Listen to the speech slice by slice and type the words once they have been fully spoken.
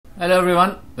Hello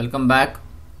everyone, welcome back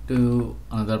to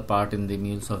another part in the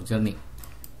Mulesoft journey.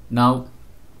 Now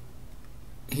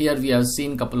here we have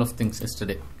seen couple of things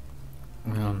yesterday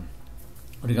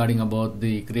regarding about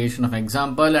the creation of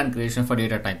example and creation of a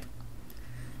data type.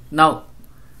 Now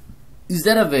is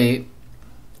there a way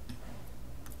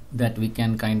that we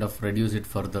can kind of reduce it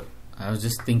further? I was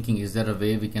just thinking, is there a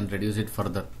way we can reduce it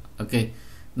further? Okay,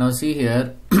 now see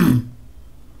here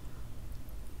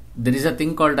there is a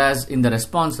thing called as, in the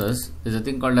responses, there is a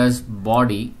thing called as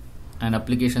body and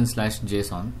application slash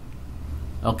JSON.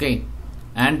 Okay,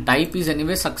 and type is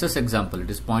anyway success example, it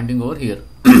is pointing over here.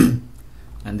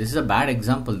 And this is a bad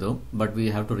example though, but we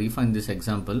have to refine this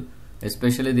example,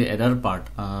 especially the error part.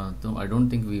 Though I don't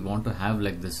think we want to have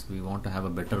like this, we want to have a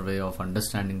better way of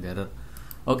understanding the error.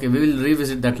 Okay, we will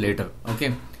revisit that later.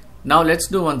 Okay, now let's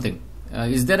do one thing.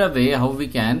 Is there a way how we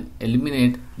can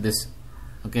eliminate this?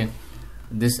 Okay,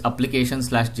 this application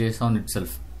slash JSON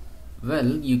itself. Well,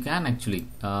 you can actually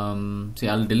see,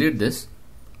 I'll delete this.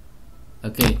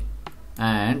 Okay,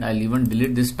 and I'll even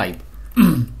delete this type.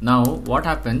 Now what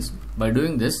happens by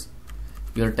doing this,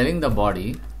 you're telling the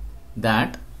body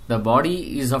that the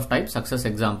body is of type success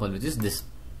example, which is this,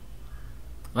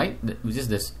 right, which is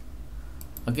this.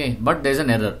 Okay, but there's an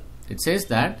error. It says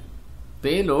that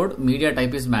payload media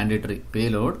type is mandatory,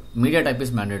 payload media type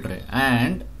is mandatory,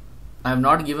 and I have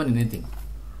not given anything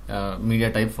media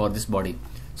type for this body.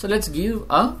 So let's give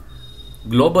a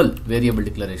global variable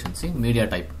declaration. See, media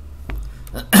type.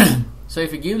 So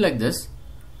if you give like this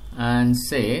and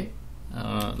say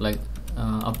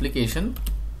application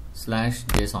slash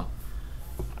JSON,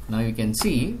 now you can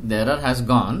see the error has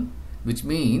gone, which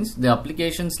means the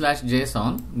application slash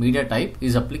JSON media type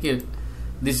is applicable.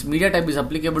 This media type is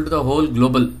applicable to the whole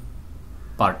global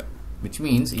part, which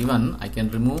means even I can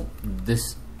remove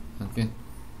this. Okay,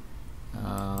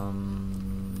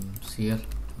 see here,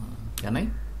 can I?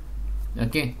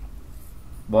 Okay,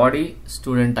 body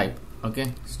student type.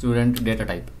 Okay, student data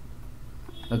type.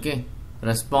 Okay,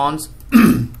 response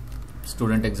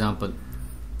student example.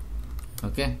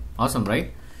 Okay, awesome,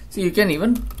 right? See, you can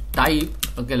even type,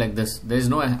 okay, like this. There is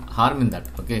no harm in that.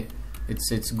 Okay,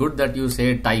 it's good that you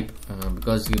say type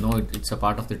because you know it's a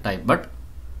part of the type, but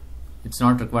it's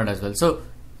not required as well. So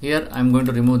here I'm going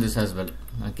to remove this as well.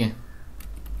 Okay,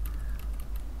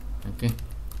 okay,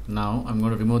 now I'm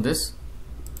going to remove this,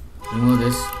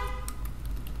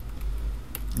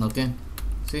 okay.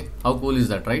 See how cool is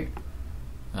that, right?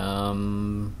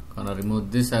 Gonna remove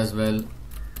this as well.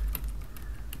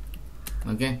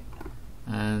 Okay,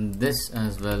 and this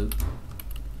as well.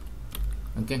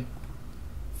 Okay,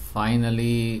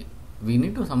 finally we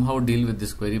need to somehow deal with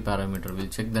this query parameter. We'll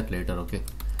check that later. Okay,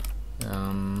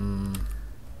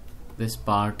 this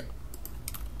part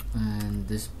and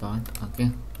this part.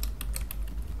 Okay,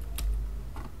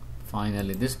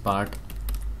 finally this part.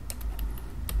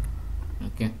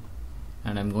 Okay,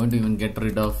 and I'm going to even get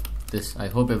rid of this. I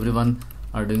hope everyone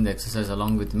are doing the exercise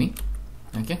along with me.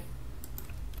 Okay,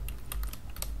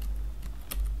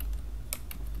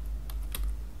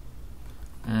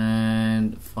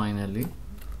 and finally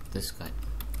this guy.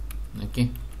 Okay,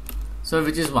 so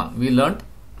which is one we learned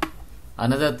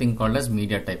another thing called as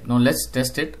media type. Now let's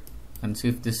test it and see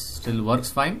if this still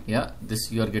works fine. Yeah,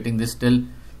 this you are getting this still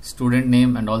student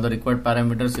name and all the required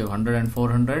parameters. You have 100 and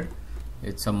 400.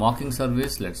 It's a mocking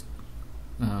service. Let's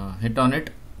hit on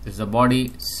it. This is the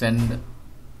body, send.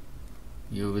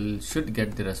 You should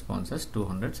get the responses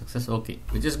 200 success. Okay,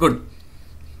 which is good.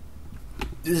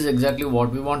 This is exactly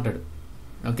what we wanted.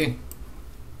 Okay,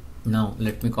 now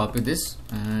let me copy this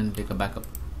and take a backup.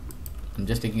 I'm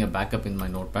just taking a backup in my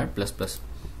notepad plus plus.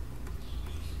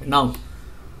 Now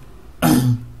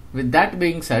with that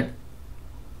being said,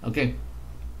 okay,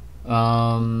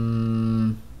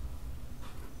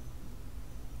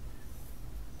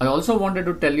 I also wanted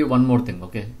to tell you one more thing.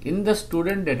 Okay, in the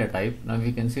student data type, now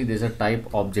you can see there's a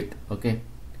type object. Okay,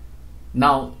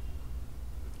 now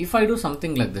if I do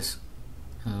something like this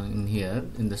in here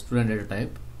in the student data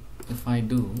type, if I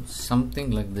do something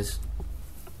like this,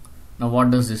 now what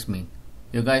does this mean?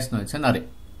 You guys know it's an array.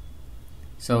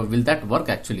 So will that work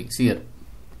actually? See here,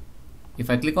 if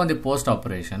I click on the post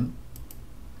operation,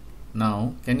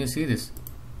 now can you see this?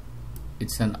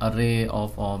 It's an array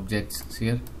of objects. See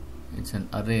here, it's an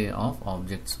array of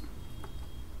objects.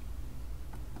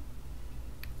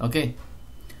 Okay,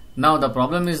 now the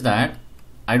problem is that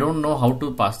I don't know how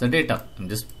to pass the data. I'm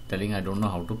just telling I don't know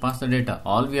how to pass the data.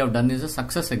 All we have done is a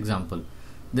success example.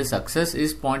 The success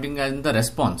is pointing in the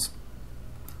response.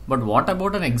 But what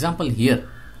about an example here?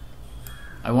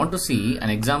 I want to see an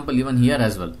example even here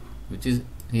as well, which is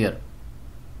here.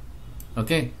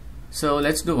 Okay, So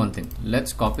let's do one thing.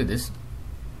 Let's copy this.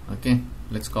 Okay,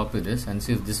 let's copy this and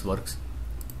see if this works.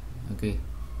 Okay,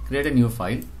 create a new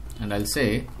file and I'll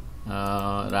say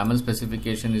RAML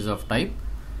specification is of type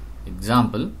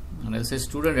example, and I'll say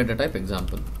student data type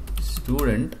example.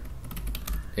 Student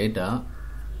data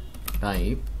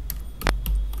type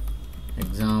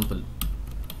example,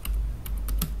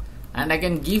 and I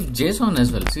can give JSON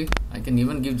as well. See, I can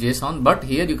even give JSON, but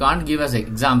here you can't give as an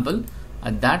example.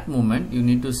 At that moment you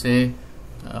need to say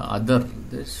other.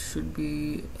 This should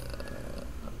be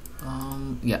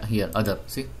yeah, here other.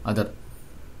 See, other.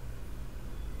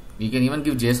 You can even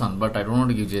give JSON, but I don't want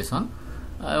to give JSON.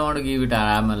 I want to give it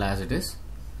RAML as it is.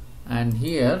 And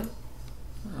here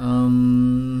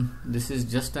this is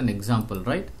just an example,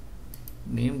 right?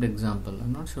 Named example.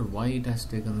 I'm not sure why it has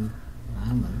taken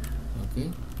RAML. Okay,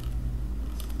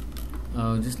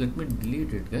 just let me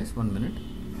delete it, guys. 1 minute.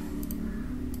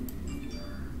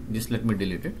 Just let me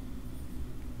delete it.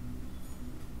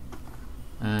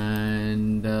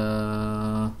 And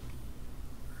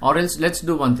or else let's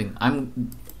do one thing.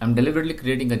 I'm deliberately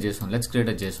creating a JSON. Let's create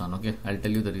a JSON. Okay, I'll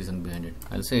tell you the reason behind it.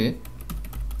 I'll say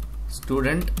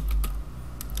student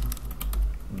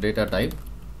data type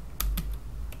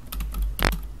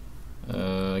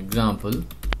example.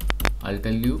 I'll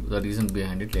tell you the reason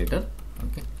behind it later.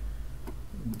 Okay,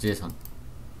 JSON.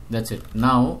 That's it.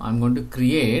 Now I'm going to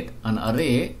create an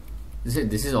array.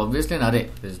 This is obviously an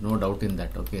array. There's no doubt in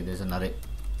that. Okay, there's an array.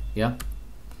 Yeah.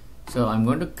 So I'm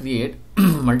going to create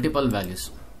multiple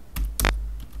values.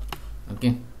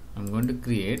 Okay, I'm going to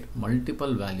create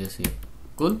multiple values here.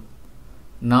 Cool.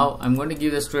 Now I'm going to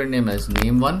give the student name as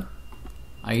name1,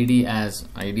 ID as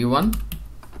ID1,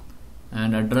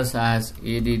 and address as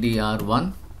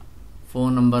ADDR1,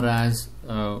 phone number as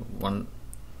 1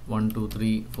 2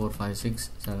 3 4 5 6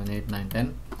 7 8 9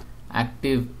 10.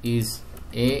 Active is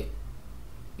A,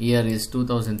 year is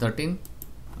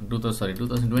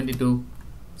 2022,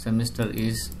 semester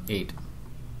is 8.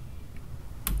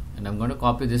 And I'm going to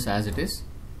copy this as it is,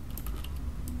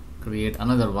 create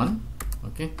another one.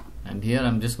 Okay, and here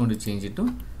I'm just going to change it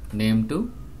to name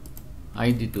to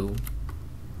ID to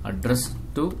address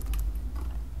to,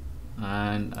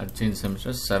 and I'll change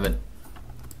semester 7.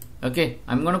 Okay,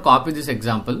 I'm going to copy this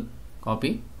example,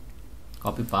 copy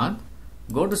path,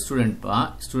 go to student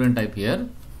type here,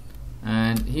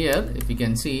 and here if you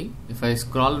can see, if I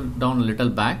scroll down a little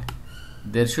back,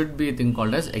 there should be a thing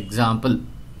called as example.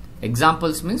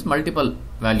 Examples means multiple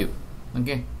value.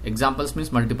 Okay, examples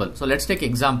means multiple. So let's take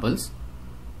examples,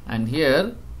 and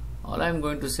here all I'm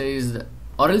going to say is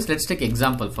or else let's take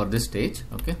example for this stage.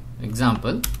 Okay,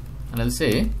 example, and I'll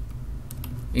say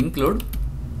include.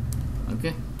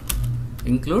 Okay,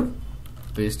 include,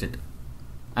 paste it.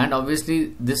 And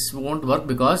obviously this won't work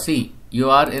because see,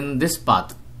 you are in this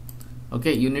path.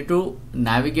 Okay, you need to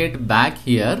navigate back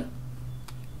here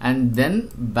and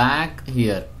then back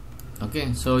here.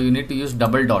 Okay, so you need to use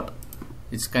double dot.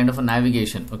 It's kind of a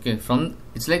navigation. Okay,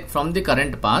 it's like from the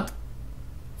current path,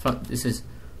 from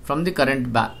the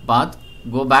current path,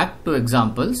 go back to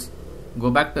examples,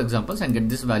 and get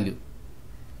this value.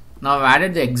 Now I've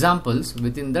added the examples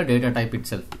within the data type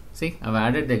itself. See, I've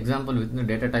added the example within the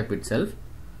data type itself,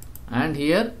 and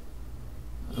here,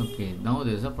 okay, now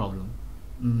there's a problem.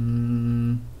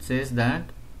 Says that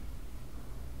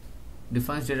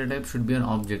defines data type should be an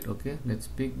object. Okay, let's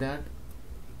pick that.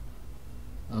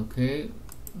 Okay,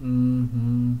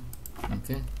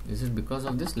 okay, is it because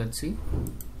of this? Let's see.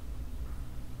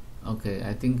 Okay,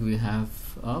 I think we have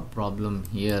a problem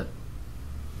here,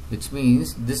 which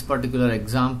means this particular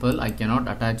example I cannot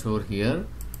attach over here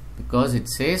because it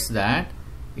says that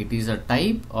it is a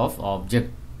type of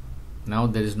object. Now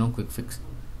there is no quick fix.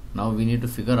 Now we need to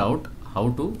figure out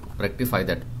how to rectify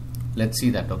that. Let's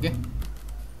see that. Okay,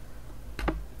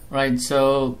 right,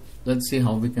 so let's see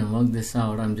how we can work this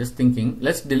out. I'm just thinking,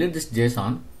 let's delete this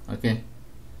JSON. Okay,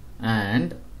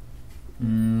 and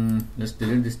let's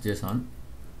delete this JSON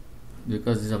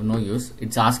because it's of no use.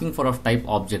 It's asking for a type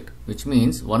object, which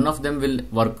means one of them will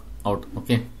work out.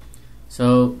 Okay,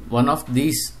 so one of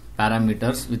these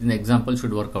parameters within the example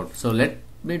should work out. So let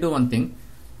me do one thing.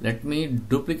 Let me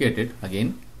duplicate it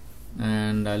again,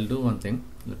 and I'll do one thing.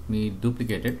 Let me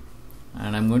duplicate it,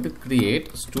 and I'm going to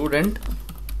create student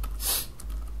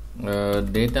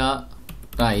data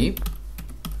type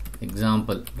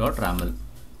example.raml.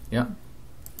 Yeah.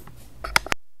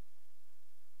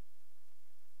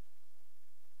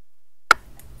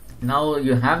 Now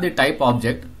you have the type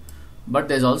object, but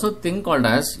there's also a thing called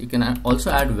as you can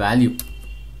also add value.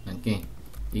 Okay,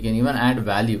 you can even add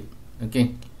value.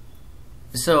 Okay,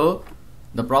 so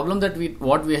the problem that we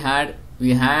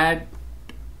had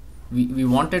we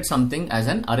wanted something as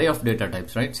an array of data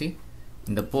types, right? See,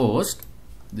 in the post,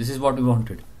 this is what we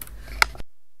wanted.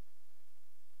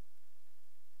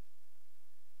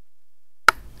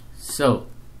 So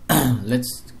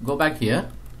let's go back here,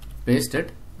 paste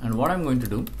it, and what I'm going to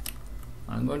do,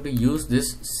 I'm going to use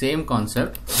this same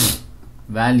concept,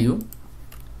 value,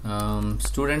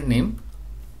 student name,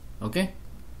 okay,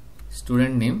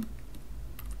 student name,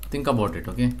 think about it,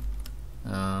 okay,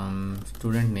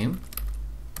 student name,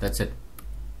 that's it.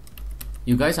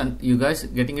 You guys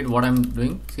getting it what I'm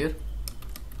doing here?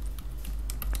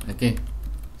 Okay,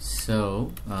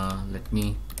 so let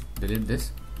me delete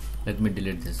this,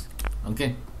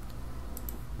 okay,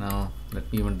 now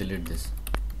let me even delete this.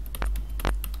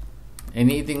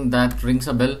 Anything that rings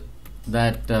a bell,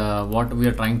 that what we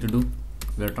are trying to do,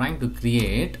 we are trying to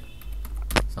create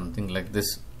something like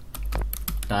this,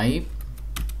 type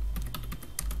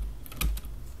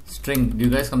string. Do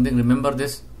you guys something remember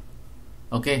this?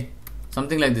 Okay,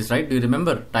 something like this, right? Do you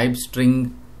remember type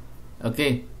string?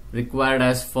 Okay, required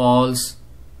as false.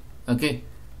 Okay,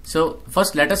 so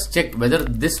first let us check whether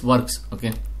this works.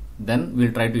 Okay, then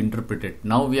we'll try to interpret it.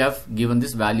 Now we have given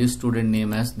this value student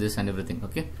name as this and everything.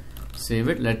 Okay, save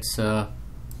it. Let's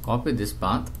copy this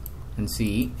path and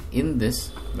see in this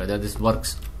whether this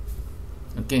works.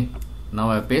 Okay, now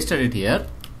I pasted it here.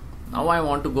 Now I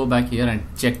want to go back here and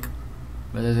check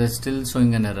whether they're still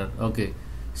showing an error. Okay,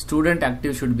 student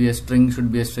active should be a string,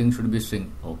 should be a string, should be a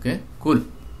string. Okay, cool.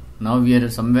 Now we are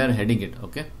somewhere heading it.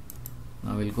 Okay,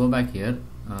 now we'll go back here.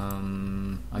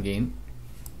 Again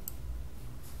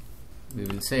we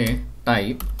will say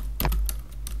type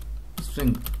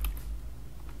string.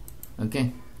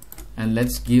 Okay, and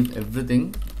let's give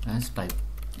everything as type.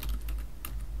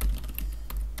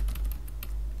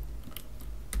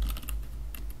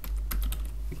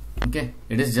 Okay,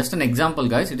 it is just an example,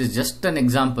 guys. It is just an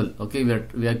example. Okay,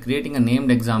 we are creating a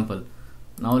named example.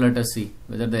 Now let us see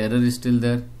whether the error is still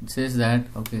there. It says that,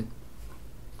 okay,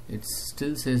 it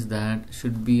still says that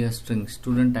should be a string,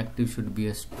 student active should be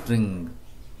a string.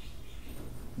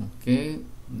 Okay,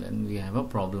 then we have a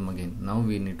problem again. Now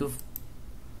we need to,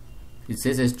 it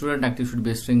says a student active should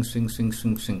be a string.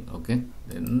 Okay,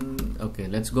 then okay,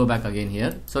 let's go back again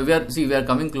here. So we are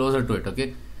coming closer to it.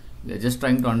 Okay, we are just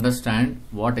trying to understand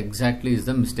what exactly is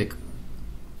the mistake.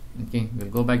 Okay, we'll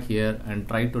go back here and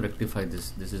try to rectify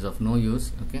this. This is of no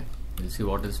use. Okay, we'll see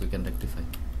what else we can rectify.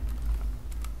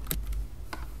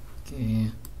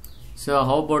 Okay, so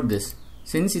how about this?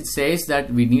 Since it says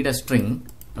that we need a string,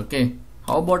 okay,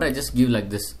 how about I just give like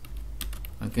this?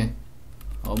 Okay,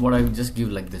 how about I just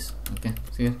give like this? Okay,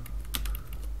 see here.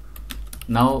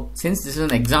 Now since this is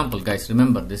an example, guys,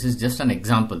 remember this is just an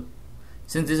example.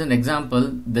 Since this is an example,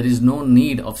 there is no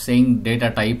need of saying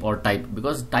data type or type,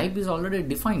 because type is already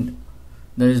defined.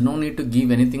 There is no need to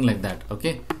give anything like that.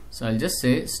 Okay, so I'll just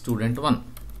say student1.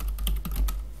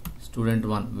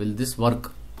 Student1, will this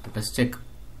work? Let us check.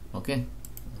 Okay,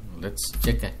 let's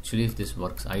check actually if this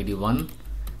works. ID1,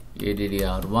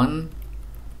 ADDR1,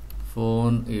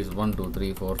 phone is 1 2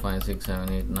 3 4 5 6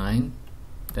 7 8 9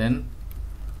 10,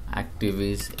 active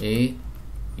is A,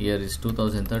 year is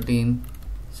 2013,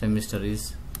 semester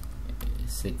is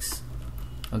 6.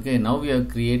 Okay, now we have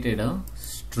created a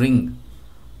string.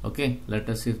 Okay, let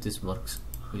us see if this works.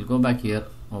 We'll go back here.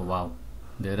 Oh wow,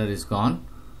 the error is gone.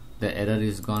 The error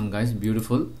is gone, guys.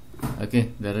 Beautiful.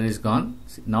 Okay, the error is gone.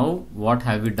 Now what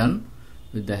have we done?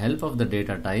 With the help of the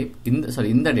data type, in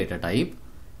the data type,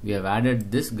 we have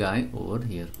added this guy over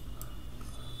here.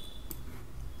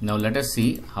 Now let us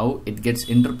see how it gets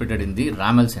interpreted in the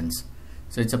RAML sense.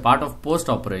 So it's a part of post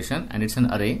operation and it's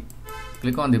an array.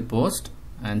 Click on the post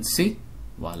and see,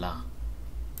 voila.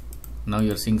 Now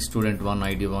you're seeing student1,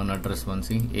 ID1, address1,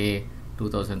 see A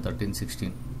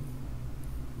 2013-16.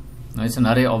 Now it's an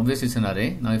array, obviously it's an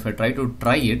array. Now if I try to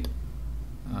try it,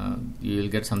 you will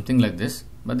get something like this,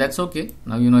 but that's okay.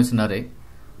 Now you know it's an array.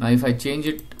 Now if I change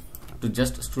it to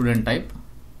just student type,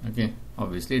 okay,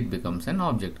 obviously it becomes an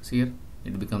object. See here,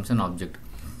 it becomes an object.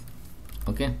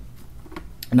 Okay,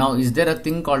 now is there a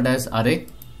thing called as array?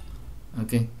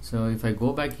 Okay, so if I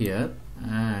go back here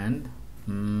and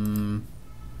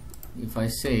if I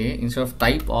say instead of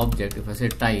type object, if I say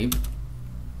type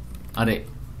array,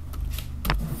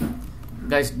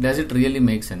 guys, does it really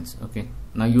make sense? Okay,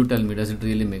 now you tell me, does it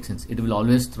really make sense? It will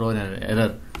always throw an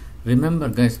error. Remember,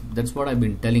 guys, that's what I've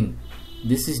been telling.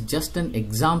 This is just an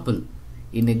example.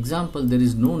 In example, there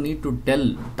is no need to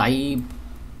tell type,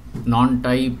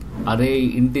 non-type, array,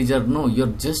 integer. No, you're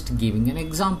just giving an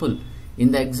example.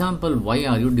 In the example, why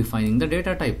are you defining the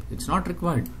data type? It's not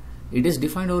required. It is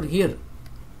defined over here.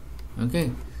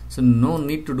 Okay, so no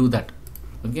need to do that.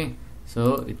 Okay, so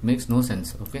it makes no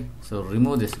sense. Okay, so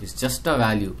remove this. It's just a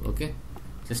value. Okay,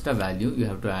 just a value, you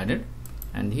have to add it.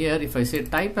 And here if I say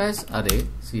type as array,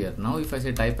 see here, now if I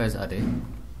say type as array,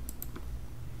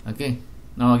 okay,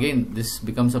 now again this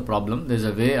becomes a problem. There's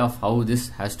a way of how this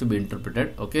has to be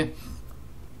interpreted. Okay,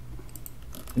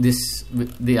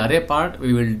 the array part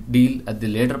we will deal at the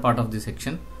later part of the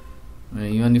section,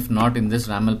 even if not in this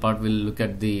RAML part, we'll look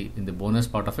at in the bonus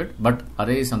part of it. But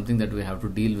array is something that we have to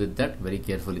deal with that very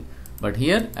carefully. But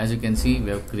here, as you can see, we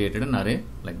have created an array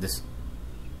like this.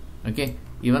 Okay,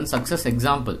 even success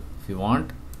example, if you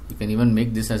want, you can even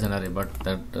make this as an array, but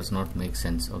that does not make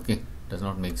sense. Okay, does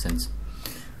not make sense.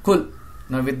 Cool.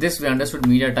 Now with this we understood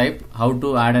media type, how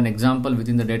to add an example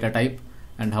within the data type,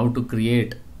 and how to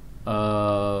create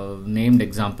a named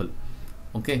example.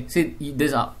 Okay, see,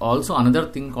 there's also another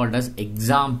thing called as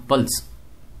examples.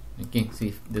 Okay,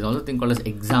 see, there's also a thing called as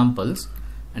examples,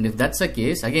 and if that's the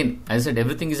case, again, as I said,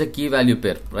 everything is a key value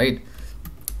pair, right?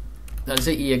 Let's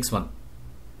say ex1.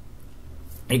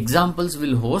 Examples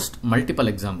will host multiple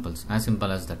examples, as simple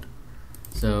as that.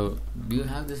 So do you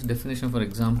have this definition for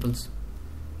examples?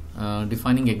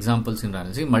 Defining examples in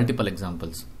RAML. See, multiple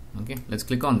examples. Okay, let's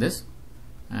click on this,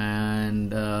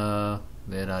 and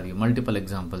where are you? Multiple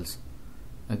examples.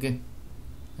 Okay,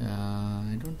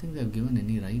 I don't think they have given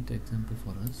any right example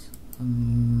for us.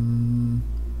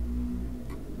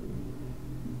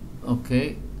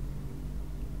 Okay,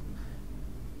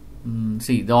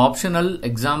 see, the optional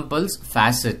examples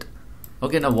facet.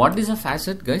 Okay, now what is a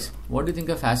facet, guys? What do you think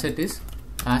a facet is?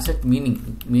 Facet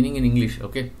meaning in English.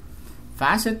 Okay,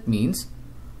 facet means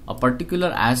a particular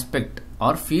aspect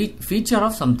or feature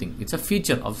of something. It's a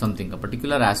feature of something, a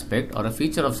particular aspect or a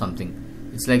feature of something.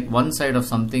 It's like one side of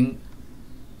something,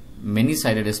 many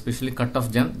sided, especially cut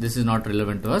off gem. This is not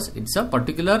relevant to us. It's a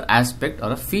particular aspect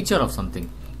or a feature of something.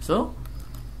 So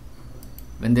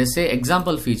when they say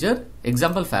example feature,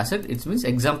 example facet, it means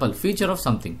example feature of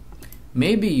something,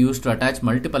 may be used to attach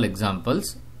multiple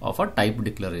examples of a type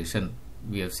declaration.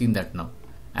 We have seen that now,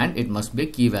 and it must be a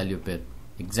key value pair.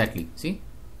 Exactly. See,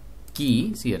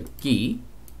 key, see here, key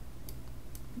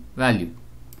value.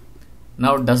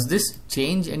 Now does this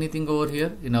change anything over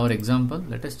here in our example?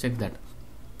 Let us check that.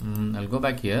 I'll go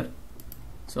back here.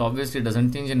 So obviously it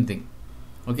doesn't change anything.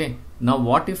 Okay, now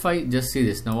what if I just see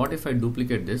this? Now what if I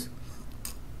duplicate this?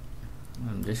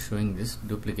 I'm just showing this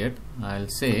duplicate. I'll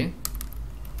say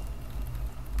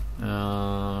 2.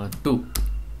 I'll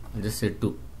just say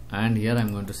 2, and here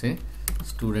I'm going to say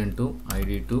student 2,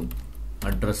 ID 2,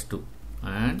 address 2,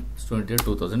 and student year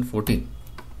 2014.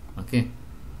 Okay,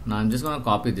 now I'm just going to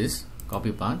copy this,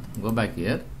 copy path, go back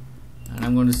here, and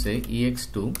I'm going to say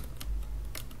ex2.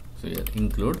 So here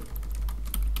include,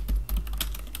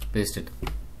 paste it.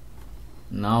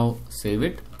 Now save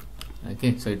it.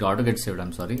 Okay, so it auto gets saved.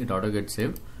 I'm sorry, it auto gets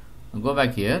saved. Now go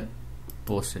back here,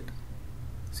 post it.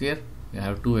 See here, you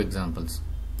have 2 examples,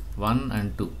 1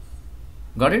 and 2.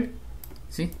 Got it?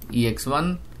 See,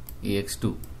 ex1,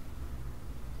 ex2.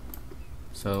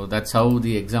 So that's how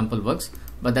the example works.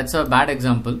 But that's a bad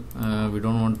example. We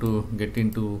don't want to get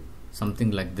into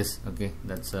something like this. Okay,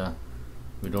 that's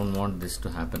we don't want this to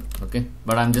happen. Okay,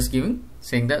 but I'm just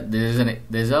saying that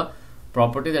there's a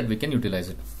property that we can utilize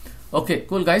it. Okay,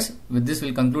 cool guys. With this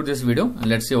we'll conclude this video, and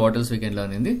let's see what else we can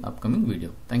learn in the upcoming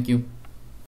video. Thank you.